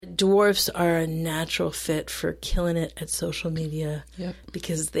dwarfs are a natural fit for killing it at social media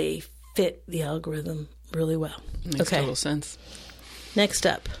because they fit the algorithm really well. Makes total sense. Next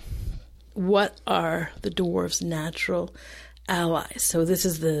up, what are the dwarves' natural allies? So this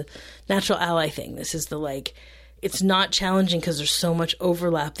is the natural ally thing. This is the it's not challenging because there's so much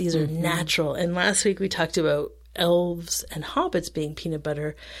overlap. These are natural. And last week we talked about elves and hobbits being peanut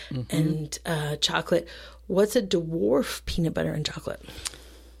butter and chocolate. What's a dwarf peanut butter and chocolate?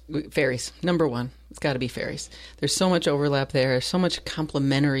 Fairies, number one. It's got to be fairies. There's so much overlap there, so much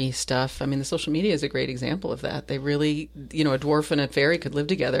complementary stuff. I mean, the social media is a great example of that. They really, a dwarf and a fairy could live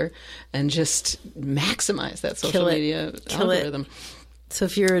together and just maximize that social media algorithm. So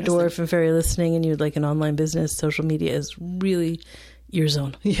if you're a dwarf and fairy listening and you'd like an online business, social media is really your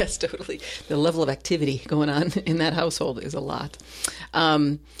zone. Yes, totally. The level of activity going on in that household is a lot.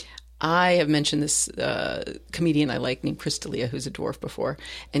 I have mentioned this comedian I like named Chris D'Elia, who's a dwarf before,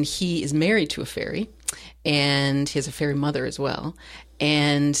 and he is married to a fairy, and he has a fairy mother as well.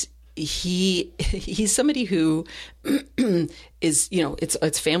 And he's somebody who is,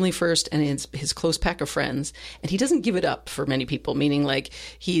 it's family first and it's his close pack of friends, and he doesn't give it up for many people, meaning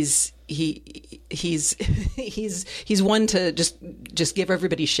he's one to just give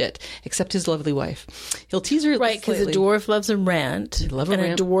everybody shit, except his lovely wife. He'll tease her right, because a dwarf loves a rant, a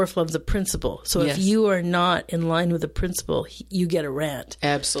dwarf loves a principle. So if you are not in line with the principle, you get a rant.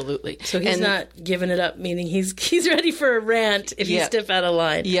 Absolutely. So he's not giving it up, meaning he's ready for a rant if you step out of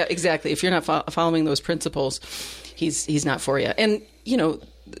line. Yeah, exactly. If you're not following those principles, he's not for you. And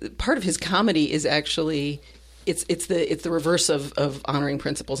part of his comedy is actually. It's the reverse of honoring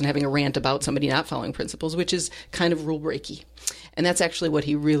principles and having a rant about somebody not following principles, which is kind of rule breaky. And that's actually what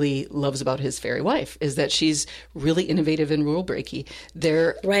he really loves about his fairy wife, is that she's really innovative and rule breaky.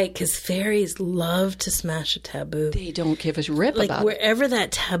 Right, because fairies love to smash a taboo. They don't give a rip about it. Wherever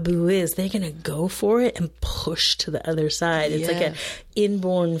that taboo is, they're going to go for it and push to the other side. It's like an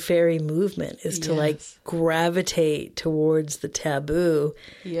inborn fairy movement is to gravitate towards the taboo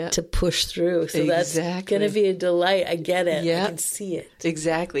to push through. So that's going to be a delight. I get it. I can see it.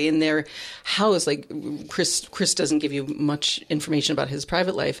 Exactly. And their house, Chris doesn't give you much information about his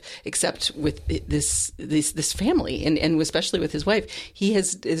private life, except with this family, and especially with his wife. He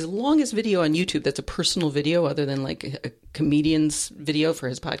has his longest video on YouTube that's a personal video, other than a comedian's video for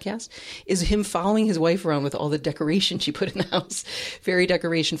his podcast, is him following his wife around with all the decoration she put in the house. Fairy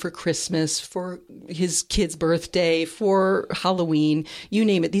decoration for Christmas, for his kid's birthday, for Halloween, you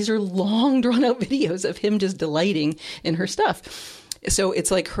name it. These are long, drawn-out videos of him just delighting in her stuff. So it's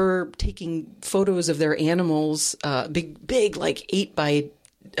like her taking photos of their animals, big 8 by,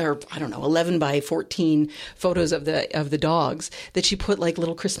 or I don't know, 11 by 14 photos of the dogs that she put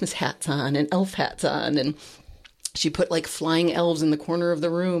little Christmas hats on and elf hats on, and she put flying elves in the corner of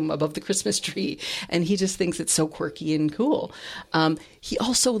the room above the Christmas tree. And he just thinks it's so quirky and cool. He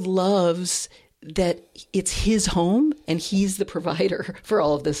also loves that it's his home and he's the provider for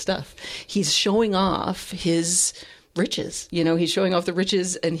all of this stuff. He's showing off his riches. He's showing off the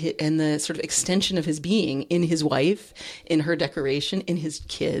riches and the sort of extension of his being in his wife, in her decoration, in his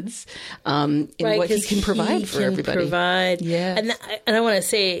kids, in what he can provide for everybody. Yeah. And I want to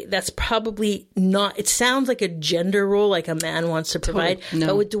say that's probably not, it sounds like a gender role, like a man wants to provide. No.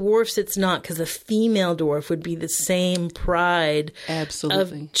 But with dwarfs, it's not, because a female dwarf would be the same pride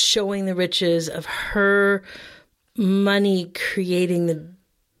of showing the riches of her money, creating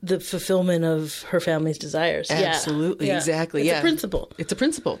the fulfillment of her family's desires. Absolutely. Yeah. Exactly. It's a principle. It's a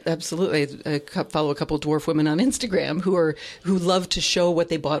principle. Absolutely. I follow a couple of dwarf women on Instagram who love to show what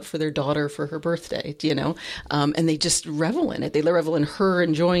they bought for their daughter for her birthday, and they just revel in it. They revel in her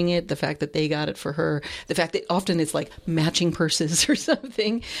enjoying it, the fact that they got it for her, the fact that often it's matching purses or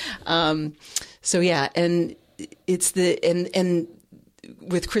something. And it's and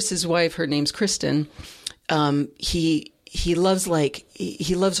with Chris's wife, her name's Kristen, he loves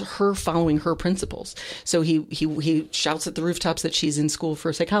her following her principles. So he shouts at the rooftops that she's in school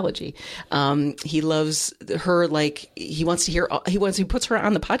for psychology. He loves her, he puts her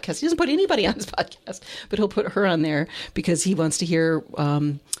on the podcast. He doesn't put anybody on his podcast, but he'll put her on there because he wants to hear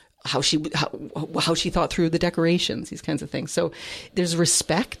how she thought through the decorations, these kinds of things. So there's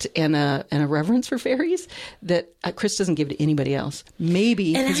respect and a reverence for fairies that Chris doesn't give to anybody else.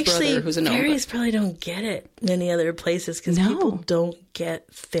 Maybe his brother, who's a gnome. Fairies probably don't get it many other places because people don't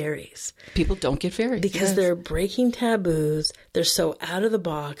get fairies. People don't get fairies because they're breaking taboos. They're so out of the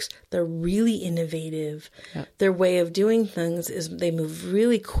box. They're really innovative. Yep. Their way of doing things is they move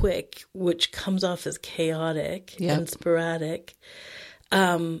really quick, which comes off as chaotic and sporadic.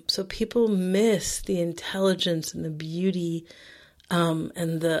 So people miss the intelligence and the beauty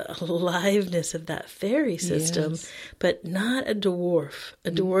and the aliveness of that fairy system, Yes. but not a dwarf.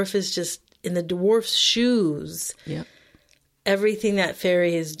 A dwarf is just in the dwarf's shoes. Yep. Everything that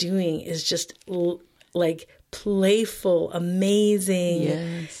fairy is doing is just like playful, amazing,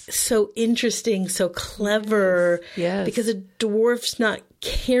 Yes. so interesting, so clever. Yes. Because a dwarf's not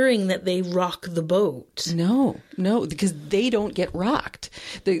caring that they rock the boat. No, because they don't get rocked.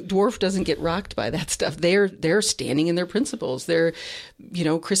 The dwarf doesn't get rocked by that stuff. They're standing in their principles. They're,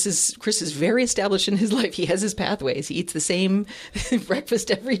 Chris is very established in his life. He has his pathways. He eats the same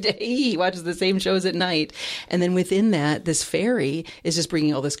breakfast every day. He watches the same shows at night. And then within that, this fairy is just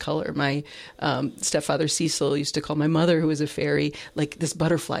bringing all this color. My stepfather Cecil used to call my mother, who was a fairy, like this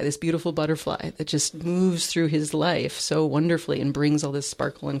butterfly, this beautiful butterfly that just moves through his life so wonderfully and brings all this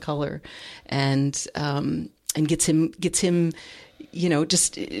sparkle and color, and gets him,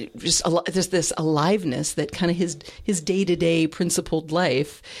 just there's this aliveness that kind of his day-to-day principled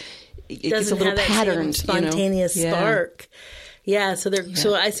life. It gets a little patterned, spontaneous spark. Yeah, so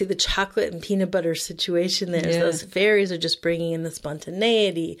I see the chocolate and peanut butter situation there. Yeah. So those fairies are just bringing in the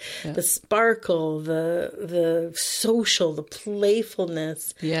spontaneity, the sparkle, the social, the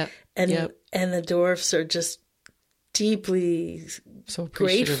playfulness. Yeah. And the dwarfs are just deeply so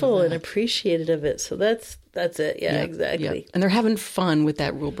grateful and appreciative of it. So that's it. Yeah, exactly. Yeah. And they're having fun with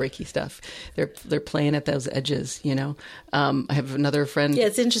that rule breaky stuff. They're playing at those edges, I have another friend. Yeah,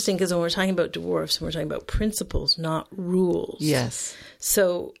 it's interesting because when we're talking about dwarfs, we're talking about principles, not rules. Yes.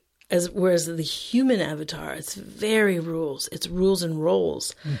 So whereas the human avatar, it's very rules. It's rules and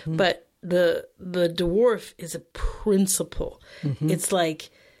roles. Mm-hmm. But the dwarf is a principle. Mm-hmm. It's like,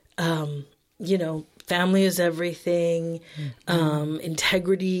 family is everything. Mm-hmm.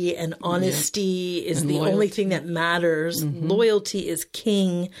 Integrity and honesty is the only thing that matters. Mm-hmm. Loyalty is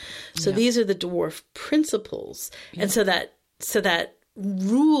king. So these are the dwarf principles. Yeah. And so that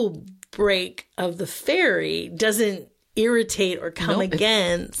rule break of the fairy doesn't irritate or come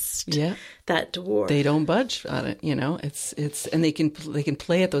against that dwarf. They don't budge on it, It's and they can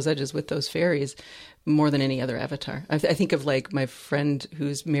play at those edges with those fairies more than any other avatar. I think of like my friend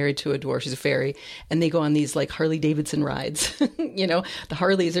who's married to a dwarf. She's a fairy, and they go on these like Harley Davidson rides. The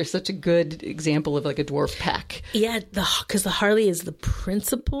Harleys are such a good example of like a dwarf pack. Yeah, because the Harley is the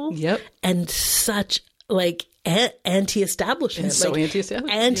principle. Yep. And such like anti-establishment, and so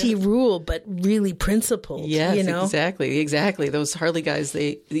anti-establishment, anti-rule, but really principled. Yes, exactly. Those Harley guys,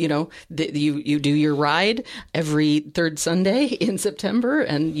 you do your ride every third Sunday in September,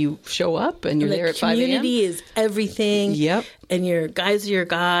 and you show up, and you're there at 5 a.m. The community is everything. Yep. And your guys are your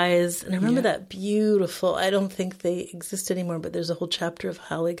guys. And I remember that beautiful. I don't think they exist anymore, but there's a whole chapter of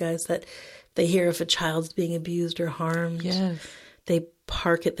Harley guys that they hear if a child's being abused or harmed. Yes. They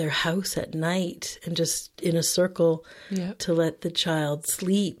park at their house at night and just in a circle to let the child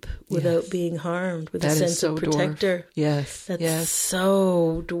sleep without being harmed, with a sense of protector. Dwarf. Yes. That's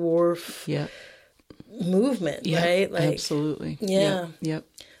so dwarf movement, right? Like, absolutely. Yeah. Yep.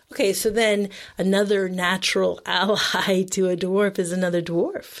 Okay, so then another natural ally to a dwarf is another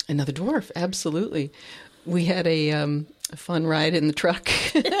dwarf. Another dwarf, absolutely. We had a fun ride in the truck.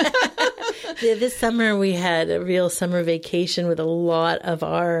 This summer we had a real summer vacation with a lot of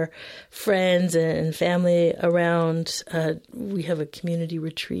our friends and family around. We have a community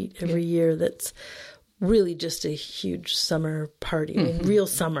retreat every year that's really just a huge summer party. I mean, real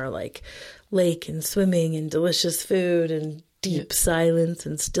summer, like lake and swimming and delicious food and deep silence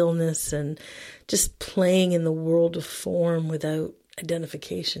and stillness and just playing in the world of form without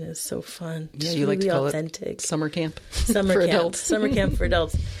identification is so fun. Yeah, you really like to call authentic. it Summer camp. Summer for camp. adults. Summer camp for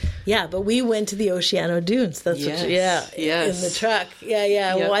adults. Yeah, but we went to the Oceano Dunes. That's what in the truck.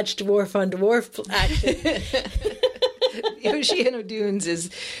 Yeah. Watched dwarf on dwarf action. The Oceano Dunes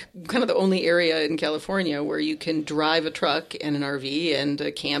is kind of the only area in California where you can drive a truck and an RV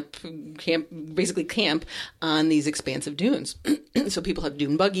and camp on these expansive dunes. So people have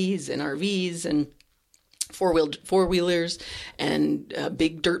dune buggies and RVs and four-wheelers and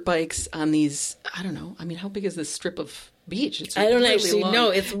big dirt bikes on these. I don't know. I mean, how big is this strip of beach? I don't really actually know.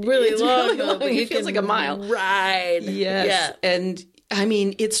 It's really long. Really long. But it feels like a mile. Ride. Yes. Yeah. And I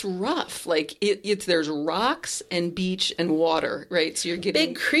mean, it's rough. Like there's rocks and beach and water, right? So you're getting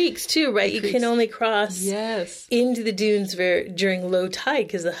big creeks too, right? You can only cross into the dunes during low tide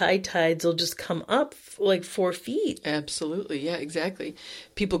because the high tides will just come up like 4 feet. Absolutely. Yeah, exactly.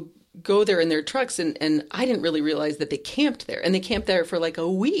 People go there in their trucks, and I didn't really realize that they camped there, and they camped there for like a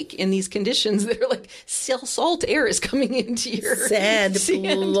week in these conditions that are like salt air is coming into your sand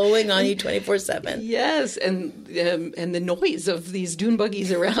blowing on you 24/7. Yes, and the noise of these dune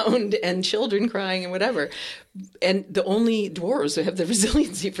buggies around and children crying and whatever. And the only dwarves who have the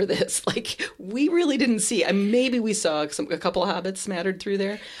resiliency for this, like, we really didn't see. Maybe we saw a couple of hobbits smattered through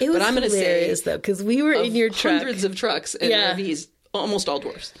there. It was but I'm going to say, though, because we were in your truck, hundreds of trucks and RVs. Almost all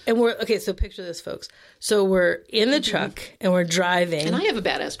dwarves. And so picture this, folks. So we're in the truck and we're driving. And I have a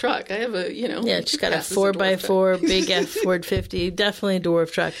badass truck. I have she's got a 4x4 big F Ford 50, definitely a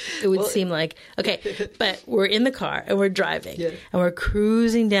dwarf truck. It would seem like. Okay, but we're in the car and we're driving and we're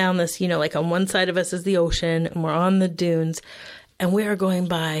cruising down this, like on one side of us is the ocean and we're on the dunes and we are going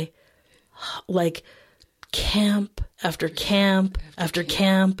by like camp after camp after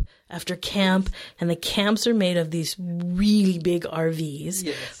camp after camp, and the camps are made of these really big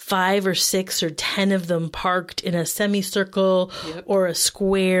RVs, 5 or 6 or 10 of them parked in a semicircle or a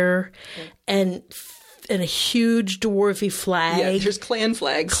square, and a huge dwarfy flag. Yeah, there's clan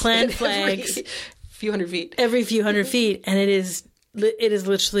flags. Every few hundred feet. Every few hundred feet, and it is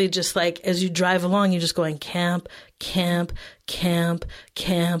literally just like as you drive along, you're just going camp, camp, camp,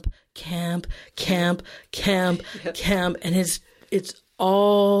 camp, camp, camp, camp, camp, and it's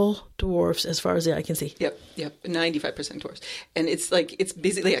all dwarfs as far as the eye can see. Yep. 95% dwarfs. And it's like, it's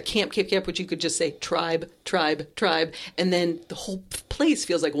basically a camp, which you could just say tribe. And then the whole place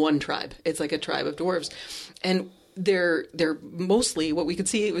feels like one tribe. It's like a tribe of dwarves. And they're mostly, what we could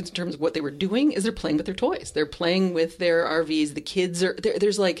see in terms of what they were doing is they're playing with their toys. They're playing with their RVs. The kids are,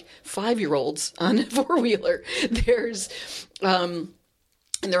 there's like 5-year-olds on a 4-wheeler. There's,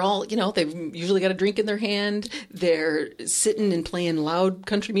 and they're all, they've usually got a drink in their hand. They're sitting and playing loud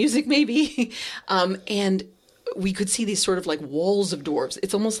country music, maybe. And we could see these sort of like walls of dwarves.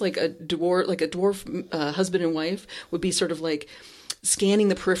 It's almost like a dwarf husband and wife would be sort of like scanning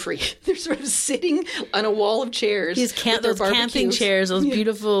the periphery. They're sort of sitting on a wall of chairs. Those camping chairs, those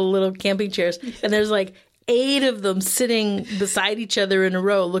beautiful little camping chairs. And there's like 8 of them sitting beside each other in a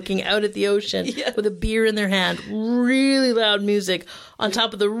row, looking out at the ocean with a beer in their hand, really loud music on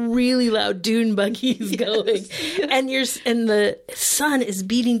top of the really loud dune buggies going. And the sun is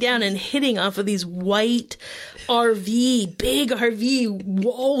beating down and hitting off of these white big RV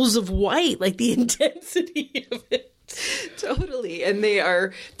walls of white, like the intensity of it. Totally. And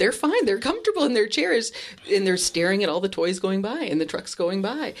they're fine. They're comfortable in their chairs and they're staring at all the toys going by and the trucks going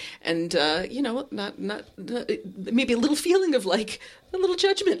by. And, not maybe a little feeling of like a little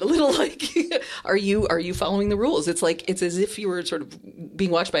judgment, a little like, are you following the rules? It's like, it's as if you were sort of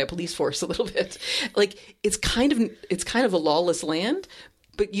being watched by a police force a little bit. Like it's kind of a lawless land.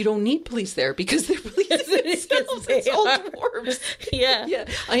 But you don't need police there because they're police themselves. It's all dwarves. Yeah.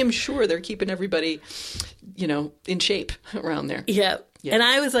 I am sure they're keeping everybody, in shape around there. Yeah. And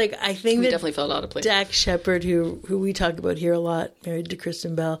I was like, I think we definitely felt out of place. Dax Shepard, who we talk about here a lot, married to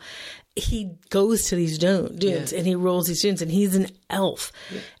Kristen Bell, he goes to these dunes and he rolls these dunes and he's an elf.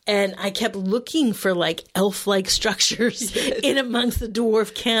 Yeah. And I kept looking for like elf-like structures in amongst the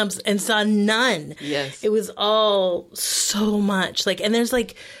dwarf camps and saw none. Yes. It was all so much like, and there's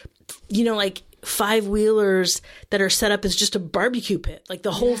like, like 5-wheelers that are set up as just a barbecue pit. Like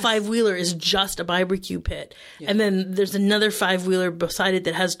the whole 5-wheeler is just a barbecue pit. Yeah. And then there's another 5-wheeler beside it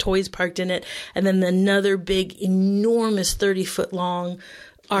that has toys parked in it. And then another big, enormous 30-foot long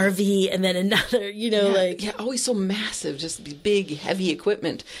RV, and then another, always so massive, just big, heavy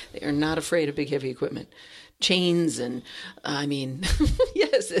equipment. They are not afraid of big, heavy equipment. Chains and,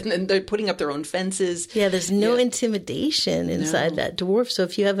 yes, and then they're putting up their own fences. Yeah, there's no intimidation inside that dwarf. So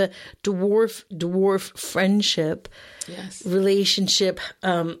if you have a dwarf friendship, relationship,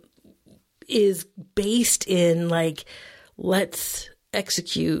 is based in like, let's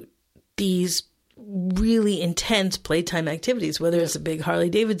execute these really intense playtime activities, whether it's a big Harley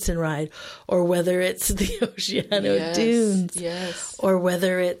Davidson ride or whether it's the Oceano Dunes or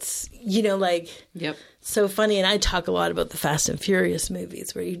whether it's, so funny. And I talk a lot about the Fast and Furious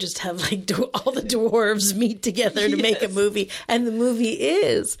movies where you just have like all the dwarves meet together to make a movie. And the movie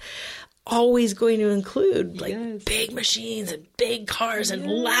is always going to include like big machines and big cars and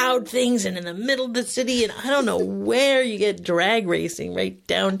loud things and in the middle of the city. And I don't know where you get drag racing right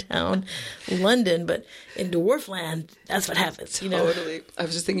downtown London, but in Dwarfland, that's what happens. Totally. I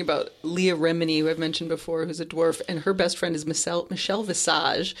was just thinking about Leah Remini, who I've mentioned before, who's a dwarf, and her best friend is Michelle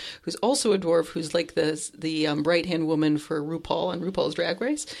Visage, who's also a dwarf, who's like the right-hand woman for RuPaul on RuPaul's Drag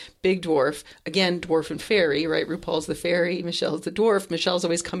Race. Big dwarf. Again, dwarf and fairy, right? RuPaul's the fairy, Michelle's the dwarf. Michelle's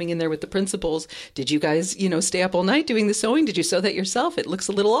always coming in there with the principals. Did you guys, stay up all night doing the sewing? Did you sew that yourself? It looks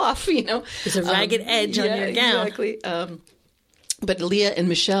a little off, There's a ragged edge on your gown. Exactly. But Leah and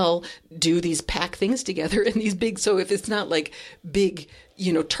Michelle do these pack things together in these big, so if it's not like big,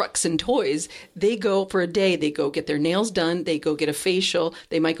 trucks and toys, they go for a day, they go get their nails done, they go get a facial,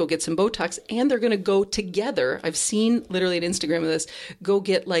 they might go get some Botox, and they're going to go together. I've seen literally an Instagram of this, go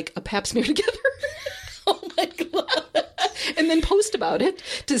get like a pap smear together. Oh my God. And then post about it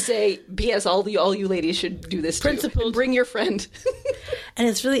to say, P.S. all you ladies should do this too. And bring your friend. And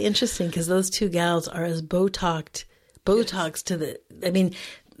it's really interesting because those two gals are as Botoxed to the,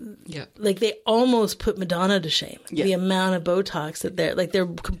 like they almost put Madonna to shame. Yeah. The amount of Botox that they're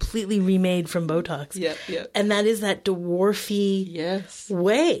completely remade from Botox. Yeah, yeah. And that is that dwarfy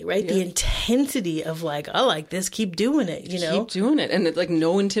way, right? Yeah. The intensity of like, I like this, keep doing it, Keep doing it. And it's like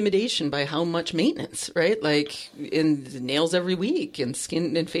no intimidation by how much maintenance, right? Like in the nails every week and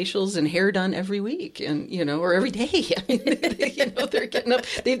skin and facials and hair done every week and, or every day. I mean, they're getting up.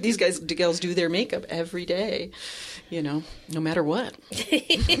 These gals do their makeup every day, no matter what.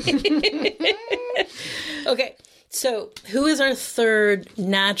 Okay, so who is our third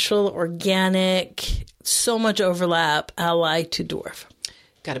natural, organic, so much overlap ally to dwarf?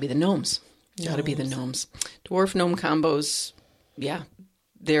 Got to be the gnomes. Got to be the gnomes. Dwarf gnome combos. Yeah,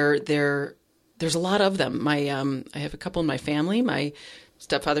 there's a lot of them. I have a couple in my family. My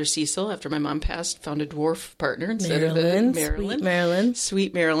stepfather Cecil, after my mom passed, found a dwarf partner instead of Marilyn.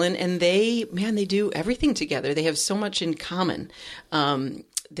 Sweet Marilyn. And they do everything together. They have so much in common.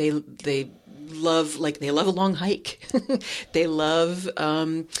 They love a long hike. They love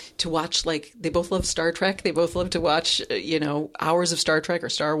to watch, they both love Star Trek. They both love to watch, hours of Star Trek or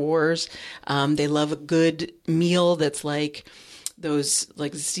Star Wars. They love a good meal that's like those,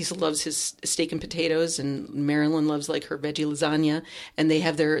 like Cecil loves his steak and potatoes and Marilyn loves like her veggie lasagna, and they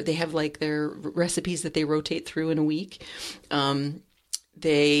have their recipes that they rotate through in a week. They're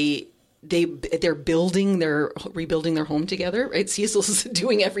rebuilding their home together, right? Cecil's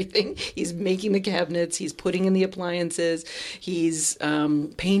doing everything. He's making the cabinets, he's putting in the appliances, he's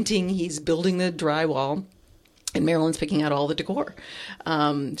painting, he's building the drywall. And Marilyn's picking out all the decor.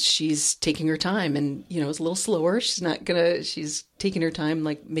 She's taking her time and, it's a little slower. She's taking her time,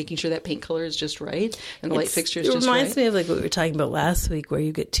 like making sure that paint color is just right and the light fixture is just right. It reminds me of like what we were talking about last week where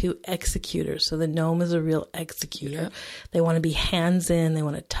you get two executors. So the gnome is a real executor. Yep. They want to be hands in. They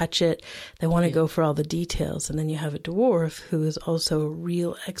want to touch it. They want to go for all the details. And then you have a dwarf who is also a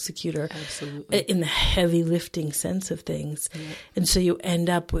real executor. Absolutely. In the heavy lifting sense of things. Yep. And so you end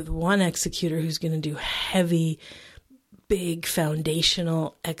up with one executor who's going to do heavy, big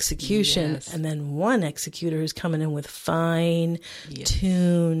foundational execution, and then one executor who's coming in with fine,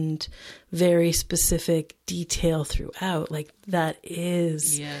 tuned, very specific detail throughout. Like that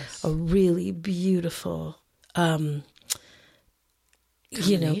is a really beautiful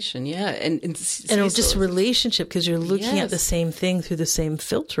combination, and just a relationship because you're looking at the same thing through the same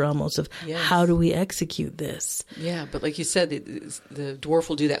filter almost of how do we execute this. Yeah, but like you said, the dwarf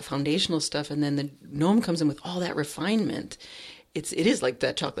will do that foundational stuff, and then the gnome comes in with all that refinement. It is like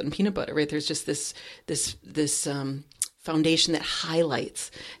that chocolate and peanut butter, right? There's just this foundation that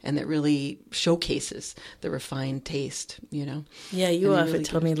highlights and that really showcases the refined taste, Yeah, you often really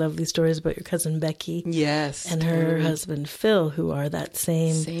tell me lovely stories about your cousin Becky. Yes. And her husband Phil, who are that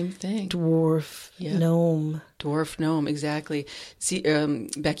same thing. Dwarf gnome. Dwarf gnome, exactly. See,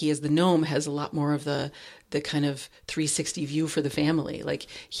 Becky as the gnome has a lot more of the kind of 360 view for the family. Like,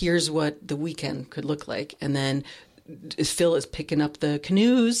 here's what the weekend could look like. And then Phil is picking up the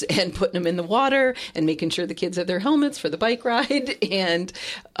canoes and putting them in the water and making sure the kids have their helmets for the bike ride and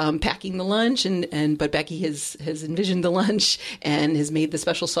packing the lunch. But Becky has envisioned the lunch and has made the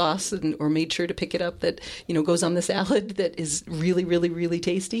special sauce or made sure to pick it up that, goes on the salad that is really, really, really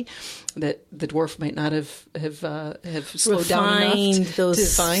tasty that the dwarf might not have slowed down enough those to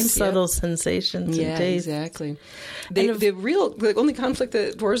find. Subtle sensations and taste. Exactly. The only conflict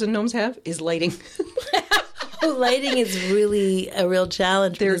that dwarves and gnomes have is lighting. Lighting is really a real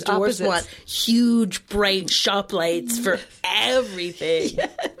challenge. There's dwarves opposites. want huge, bright shop lights for everything.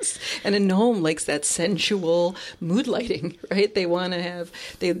 Yes. And a gnome likes that sensual mood lighting, right? They want to have,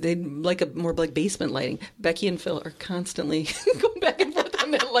 they like a more like basement lighting. Becky and Phil are constantly going back and forth on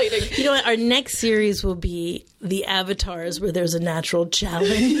that lighting. You know what? Our next series will be the avatars where there's a natural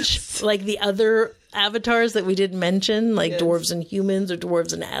challenge. Like the other avatars that we didn't mention, like dwarves and humans or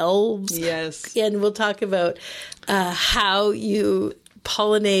dwarves and elves. Yes. And we'll talk about how you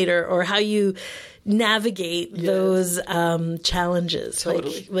pollinate or how you navigate those challenges.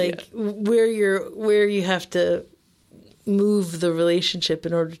 Totally. Like where you have to move the relationship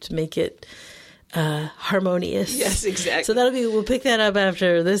in order to make it harmonious. Yes, exactly. So we'll pick that up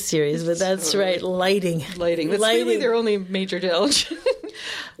after this series, but that's right, lighting. That's really their only major challenge.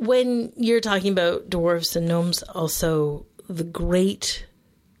 When you're talking about dwarves and gnomes, also the great,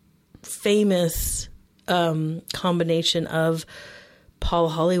 famous combination of Paul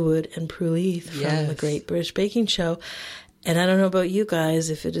Hollywood and Prue Leith from the Great British Baking Show. And I don't know about you guys,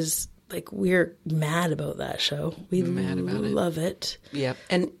 if it is like, we're mad about that show. We love it. Yeah.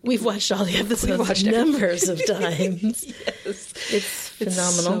 And we've watched all the episodes numbers of times. Yes. It's phenomenal.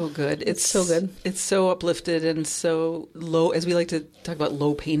 It's so good. It's so good. It's so uplifted and so low, as we like to talk about,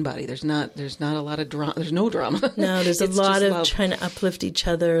 low pain body. There's not a lot of drama. There's no drama. No, there's a lot of trying to uplift each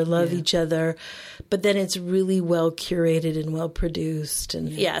other, love each other. But then it's really well curated and well produced. And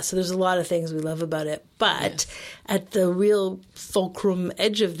so there's a lot of things we love about it. But at the real fulcrum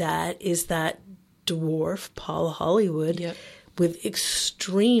edge of that is that dwarf, Paul Hollywood, with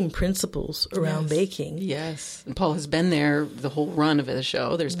extreme principles around baking. Yes. And Paul has been there the whole run of the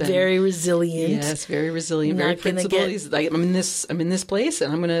show. There's been very resilient. Yes, very resilient, very principled. He's like, I'm in this place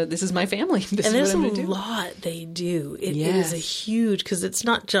and this is my family. This is what I'm going to do. There's a lot they do. It is a huge, because it's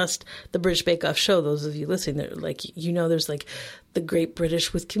not just the British Bake Off show. Those of you listening, there's like the Great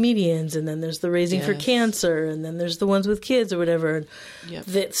British with comedians, and then there's the Raising for Cancer, and then there's the ones with kids or whatever.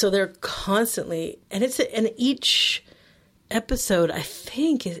 So they're constantly, and each episode, I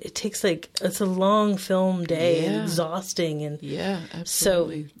think it takes it's a long film day and exhausting, and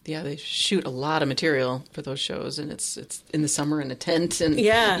absolutely. So they shoot a lot of material for those shows, and it's in the summer in a tent, and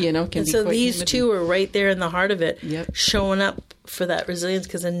can be so quite these humid. two are right there in the heart of it, showing up for that resilience,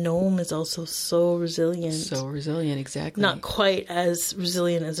 because a gnome is also so resilient, exactly. Not quite as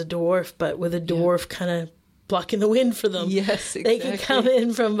resilient as a dwarf, but with a dwarf kind of blocking the wind for them. Yes, exactly. They can come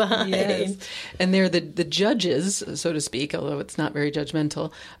in from behind. Yes. And they're the judges, so to speak, although it's not very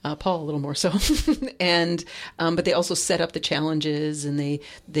judgmental. Paul a little more so. And but they also set up the challenges, and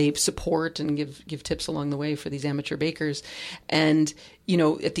they support and give tips along the way for these amateur bakers. And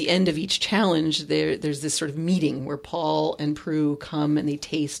at the end of each challenge, there's this sort of meeting where Paul and Prue come and they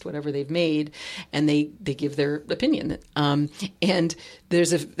taste whatever they've made, and they give their opinion. And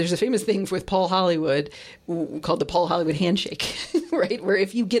there's a famous thing with Paul Hollywood called the Paul Hollywood handshake, right? Where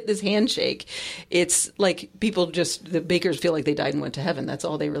if you get this handshake, it's like the bakers feel like they died and went to heaven. That's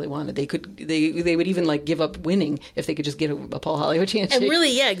all they really wanted. They would even give up winning if they could just get a Paul Hollywood handshake. And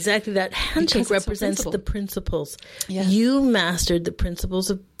really, exactly, that handshake represents the principles. Yes. You mastered the principles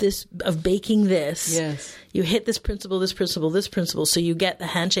of baking this. Yes. You hit this principle, this principle, this principle, so you get the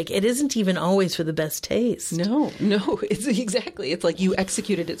handshake. It isn't even always for the best taste. No, it's exactly. It's like you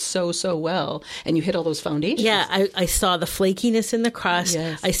executed it so well, and you hit all those foundations. Yeah, I saw the flakiness in the crust.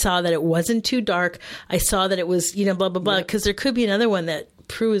 Yes. I saw that it wasn't too dark. I saw that it was, blah, blah, blah, because there could be another one that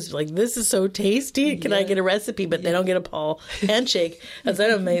Prue is like, this is so tasty. Can I get a recipe? But they don't get a Paul handshake. They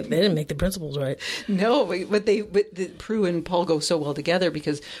didn't make the principles right. No, but Prue and Paul go so well together,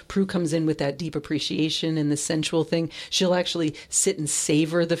 because Prue comes in with that deep appreciation and the sensual thing. She'll actually sit and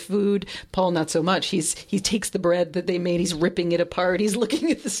savor the food. Paul, not so much. He takes the bread that they made. He's ripping it apart. He's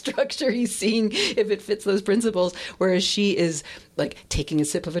looking at the structure. He's seeing if it fits those principles. Whereas she is taking a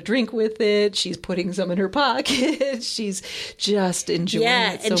sip of a drink with it. She's putting some in her pocket. She's just enjoying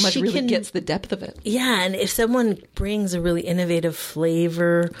it so much. Really gets the depth of it. Yeah, and if someone brings a really innovative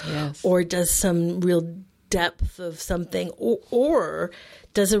flavor, or does some real depth of something, or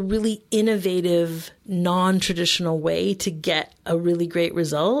does a really innovative, non-traditional way to get a really great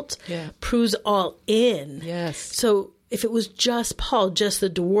result, Prue's all in. Yes. So if it was just Paul, just the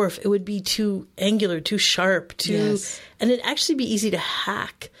dwarf, it would be too angular, too sharp, and it'd actually be easy to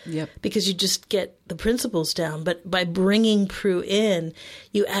hack. Yep. Because you just get the principles down. But by bringing Prue in,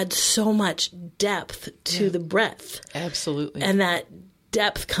 you add so much depth to the breadth. Absolutely. And that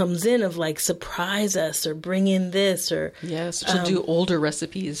depth comes in of surprise us, or bring in this, or she'll do older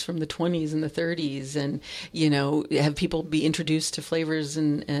recipes from the 20s and the 30s, and have people be introduced to flavors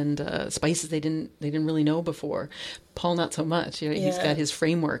and spices they didn't really know before. Paul, not so much. He's got his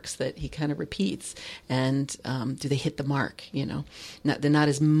frameworks that he kind of repeats, and do they hit the mark? They're not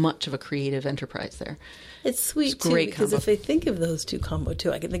as much of a creative enterprise there. It's sweet too, because if I think of those two combo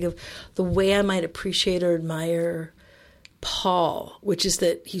too, I can think of the way I might appreciate or admire Paul, which is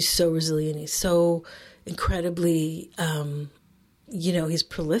that he's so resilient. He's so incredibly, he's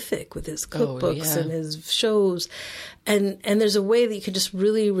prolific with his cookbooks and his shows. And there's a way that you can just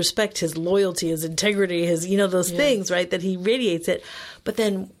really respect his loyalty, his integrity, his, those things, right? That he radiates it. But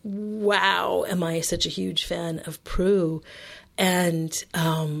then, wow, am I such a huge fan of Prue, and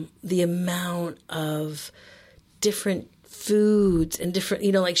the amount of different foods and different,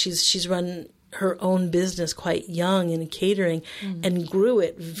 like she's run her own business quite young in catering and grew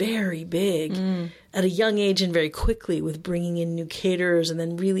it very big at a young age and very quickly with bringing in new caterers, and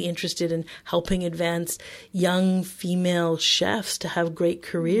then really interested in helping advance young female chefs to have great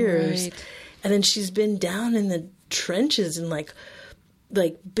careers. Right. And then she's been down in the trenches in like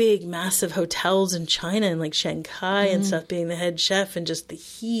big, massive hotels in China and like Shanghai and stuff, being the head chef, and just the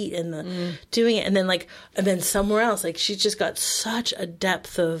heat and the doing it. And then somewhere else, like she's just got such a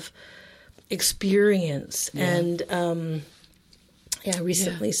depth of experience. Yeah. And I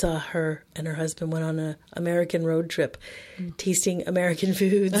recently saw her and her husband went on an American road trip, tasting American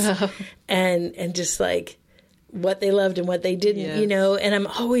foods and just like what they loved and what they didn't, and I'm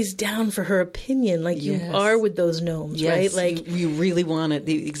always down for her opinion, like you are with those gnomes, right? Like you really want it.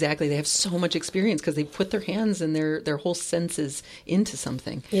 Exactly. They have so much experience because they put their hands and their whole senses into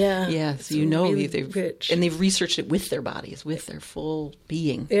something. Yeah. Yeah. So really they've rich. And they've researched it with their bodies, with their full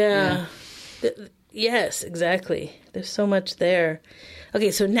being. Yeah. Yes, exactly. There's so much there.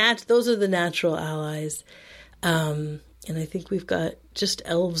 Okay. So those are the natural allies. And I think we've got just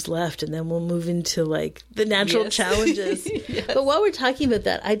elves left, and then we'll move into like the natural challenges. Yes. But while we're talking about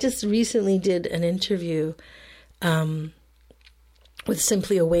that, I just recently did an interview with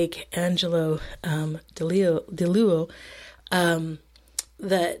Simply Awake Angelo DeLuo,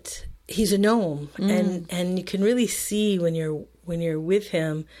 that he's a gnome, and you can really see when you're with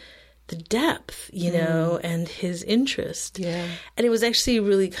him the depth, and his interest. Yeah. And it was actually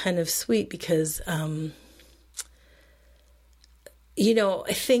really kind of sweet because I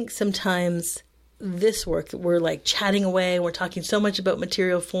think sometimes this work, we're like chatting away, we're talking so much about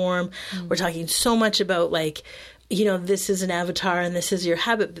material form, we're talking so much about like, this is an avatar and this is your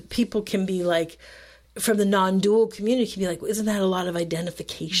habit, but people can be like, from the non-dual community, can be like, well, isn't that a lot of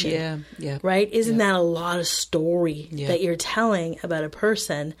identification? Yeah. Right? Isn't that a lot of story that you're telling about a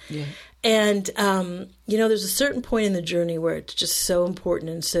person? Yeah. And, there's a certain point in the journey where it's just so important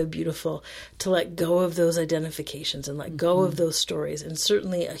and so beautiful to let go of those identifications and let go of those stories. And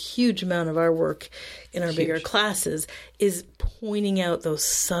certainly a huge amount of our work in our bigger classes is pointing out those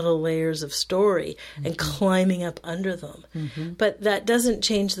subtle layers of story and climbing up under them. But that doesn't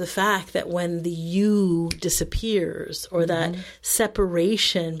change the fact that when the you disappears, or that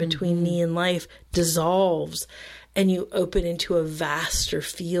separation between me and life dissolves, and you open into a vaster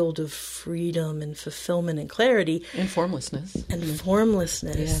field of freedom and fulfillment and clarity. And formlessness.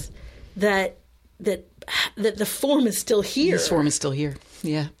 That the form is still here. This form is still here,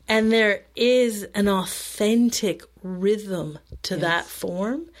 yeah. And there is an authentic rhythm to that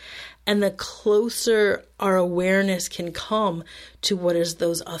form. And the closer our awareness can come to what is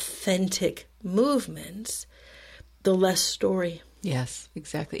those authentic movements, the less story. Yes,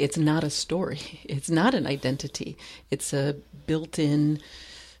 exactly. It's not a story. It's not an identity. It's a built-in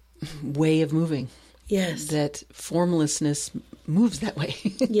way of moving. Yes. That formlessness moves that way.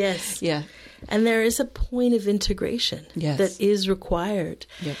 Yes. Yeah. And there is a point of integration that is required.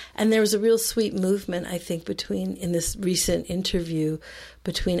 Yep. And there was a real sweet movement, I think, in this recent interview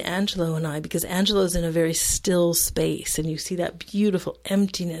between Angelo and I, because Angelo's in a very still space, and you see that beautiful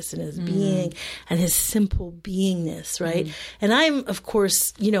emptiness in his being and his simple beingness, right? And I'm, of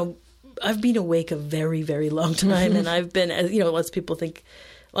course, I've been awake a very, very long time, and I've been, lots of people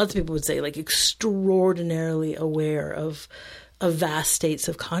would say, like, extraordinarily aware of vast states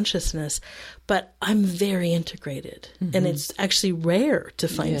of consciousness, but I'm very integrated. And it's actually rare to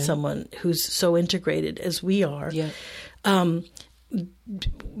find someone who's so integrated as we are. Yeah.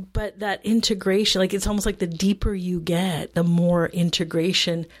 But that integration, like, it's almost like the deeper you get, the more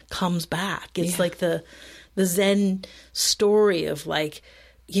integration comes back. It's like the Zen story of, like,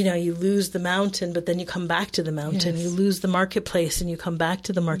 you lose the mountain, but then you come back to the mountain. Yes. You lose the marketplace and you come back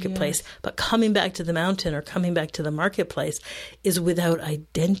to the marketplace. Yes. But coming back to the mountain or coming back to the marketplace is without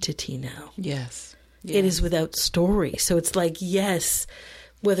identity now. Yes. It is without story. So it's like,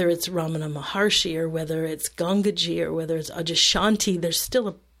 whether it's Ramana Maharshi or whether it's Gangaji or whether it's Adyashanti, there's still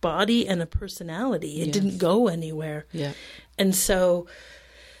a body and a personality. It didn't go anywhere. Yeah. And so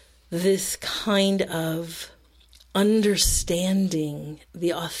this kind of understanding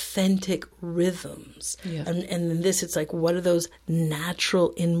the authentic rhythms. Yeah. And in this, it's like, what are those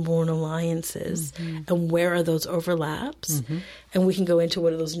natural inborn alliances and where are those overlaps? And we can go into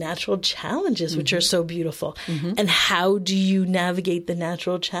what are those natural challenges, which are so beautiful. And how do you navigate the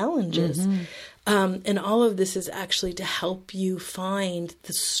natural challenges? And all of this is actually to help you find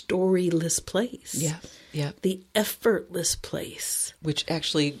the storyless place. Yeah. Yeah. The effortless place. Which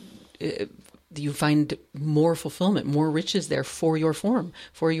actually... you find more fulfillment, more riches there for your form,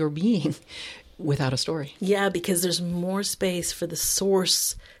 for your being, without a story. Yeah, because there's more space for the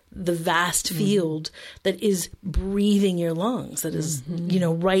source, the vast field that is breathing your lungs, that is,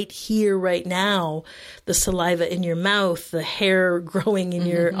 right here, right now, the saliva in your mouth, the hair growing in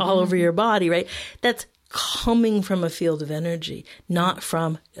your, all over your body, right? That's coming from a field of energy, not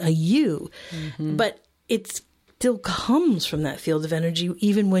from a you. But it still comes from that field of energy,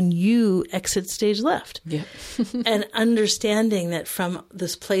 even when you exit stage left. Yeah. And understanding that from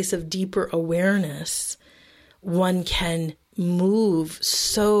this place of deeper awareness, one can move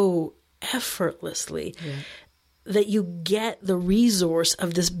so effortlessly that you get the resource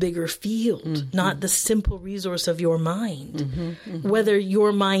of this bigger field, not the simple resource of your mind. Whether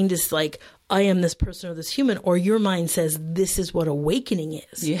your mind is like, I am this person or this human, or your mind says, this is what awakening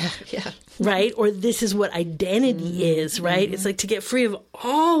is. Yeah. Right? Or this is what identity is, right? It's like to get free of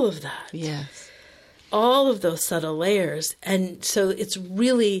all of that. Yes. All of those subtle layers. And so it's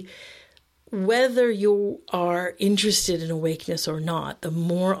really, whether you are interested in awakeness or not, the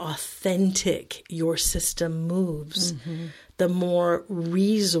more authentic your system moves, the more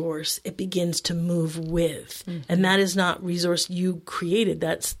resource it begins to move with. And that is not resource you created.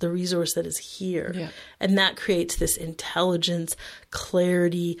 That's the resource that is here. Yeah. And that creates this intelligence,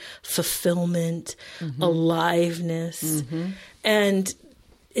 clarity, fulfillment, aliveness. And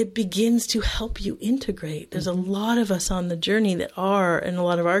it begins to help you integrate. There's a lot of us on the journey that are, and a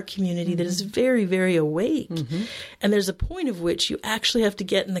lot of our community that is very, very awake. And there's a point of which you actually have to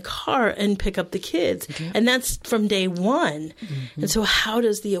get in the car and pick up the kids. And that's from day one. And so how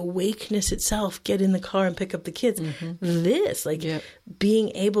does the awakeness itself get in the car and pick up the kids? This, like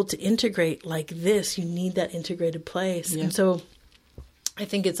being able to integrate like this, you need that integrated place. And so I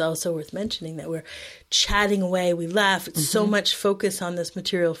think it's also worth mentioning that we're chatting away. We laugh. It's so much focus on this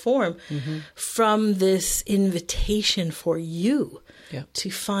material form from this invitation for you to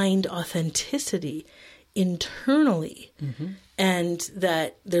find authenticity internally. And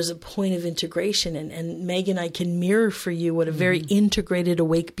that there's a point of integration. And Meg and I can mirror for you what a very integrated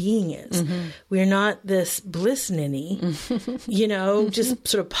awake being is. We're not this bliss ninny, just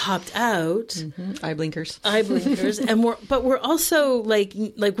sort of popped out. Eye blinkers. And we're also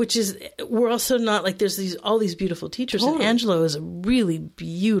we're also not like, there's all these beautiful teachers. And Angelo is a really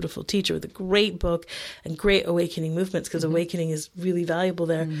beautiful teacher with a great book and great awakening movements, because awakening is really valuable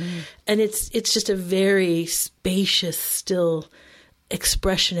there. And it's just a very spacious, still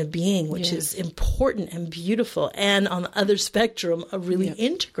expression of being, which is important and beautiful. And on the other spectrum, a really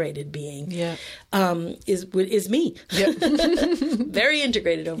integrated being is me. Very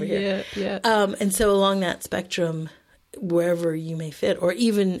integrated over here. And so along that spectrum, wherever you may fit, or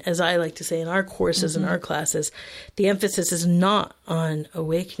even, as I like to say in our courses and our classes, the emphasis is not on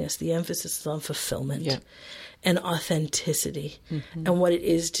awakeness. The emphasis is on fulfillment and authenticity and what it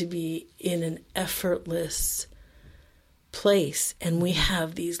is to be in an effortless place. And we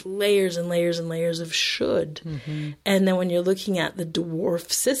have these layers and layers and layers of should. And then when you're looking at the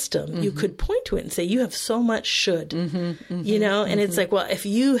dwarf system, you could point to it and say, you have so much should, and it's like, well, if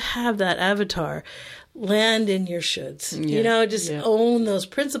you have that avatar, land in your shoulds, just own those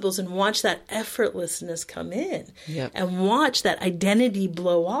principles and watch that effortlessness come in and watch that identity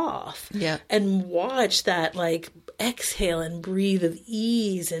blow off and watch that exhale and breathe of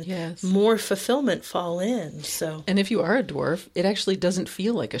ease and more fulfillment fall in. So, and if you are a dwarf, it actually doesn't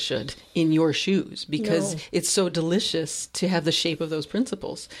feel like a should in your shoes, because it's so delicious to have the shape of those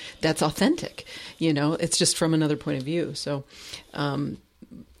principles. That's authentic, it's just from another point of view. So,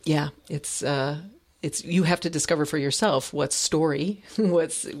 it's you have to discover for yourself what's story,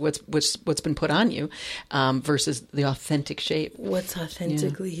 what's been put on you, versus the authentic shape. What's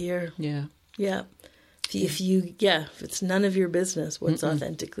authentically here? Yeah. If it's none of your business what's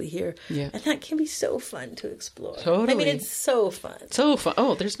authentically here. And that can be so fun to explore. Totally. I mean, it's so fun. So fun.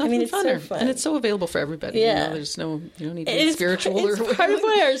 Oh, there's nothing funner. So fun. And it's so available for everybody. There's you don't need to be spiritual or whatever. It's part of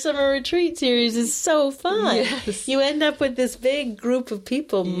why our summer retreat series is so fun. Yes. You end up with this big group of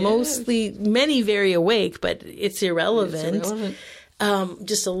people, mostly, many very awake, but it's irrelevant.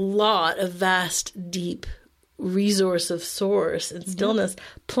 Just a lot of vast, deep resource of source and stillness,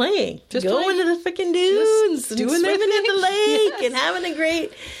 playing, just going to the freaking dunes, and swimming in the lake and having a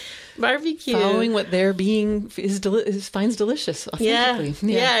great barbecue, following what their being finds delicious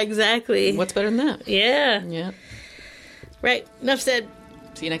authentically. Yeah, exactly. What's better than that? Yeah. Right. Enough said.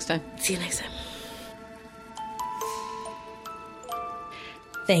 See you next time.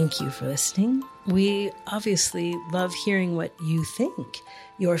 Thank you for listening. We obviously love hearing what you think.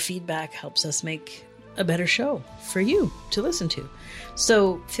 Your feedback helps us make a better show for you to listen to.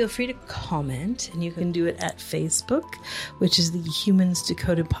 So feel free to comment, and you can do it at Facebook, which is the Humans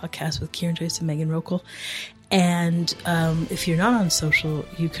Decoded podcast with Kieran Joyce and Megan Rokel. And if you're not on social,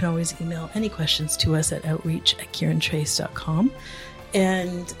 you can always email any questions to us at outreach@kierantrace.com.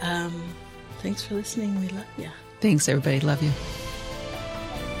 And thanks for listening. We love you. Thanks, everybody. Love you.